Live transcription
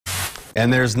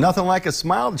And there's nothing like a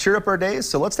smile to cheer up our days,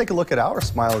 so let's take a look at our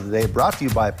smile of the day, brought to you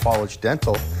by Polish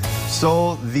Dental.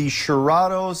 So the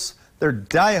Shirados, they're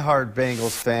diehard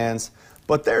Bengals fans,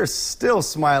 but they're still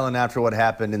smiling after what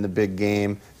happened in the big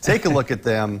game. Take a look at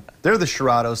them. They're the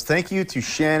Shirados. Thank you to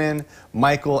Shannon,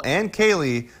 Michael, and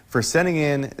Kaylee for sending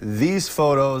in these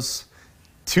photos.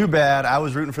 Too bad. I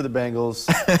was rooting for the Bengals,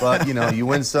 but, you know, you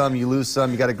win some, you lose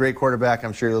some. You got a great quarterback.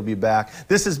 I'm sure he'll be back.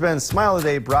 This has been Smile of the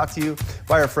Day, brought to you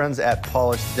by our friends at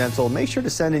Polish Dental. Make sure to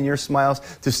send in your smiles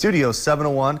to Studio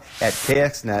 701 at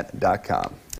kxnet.com.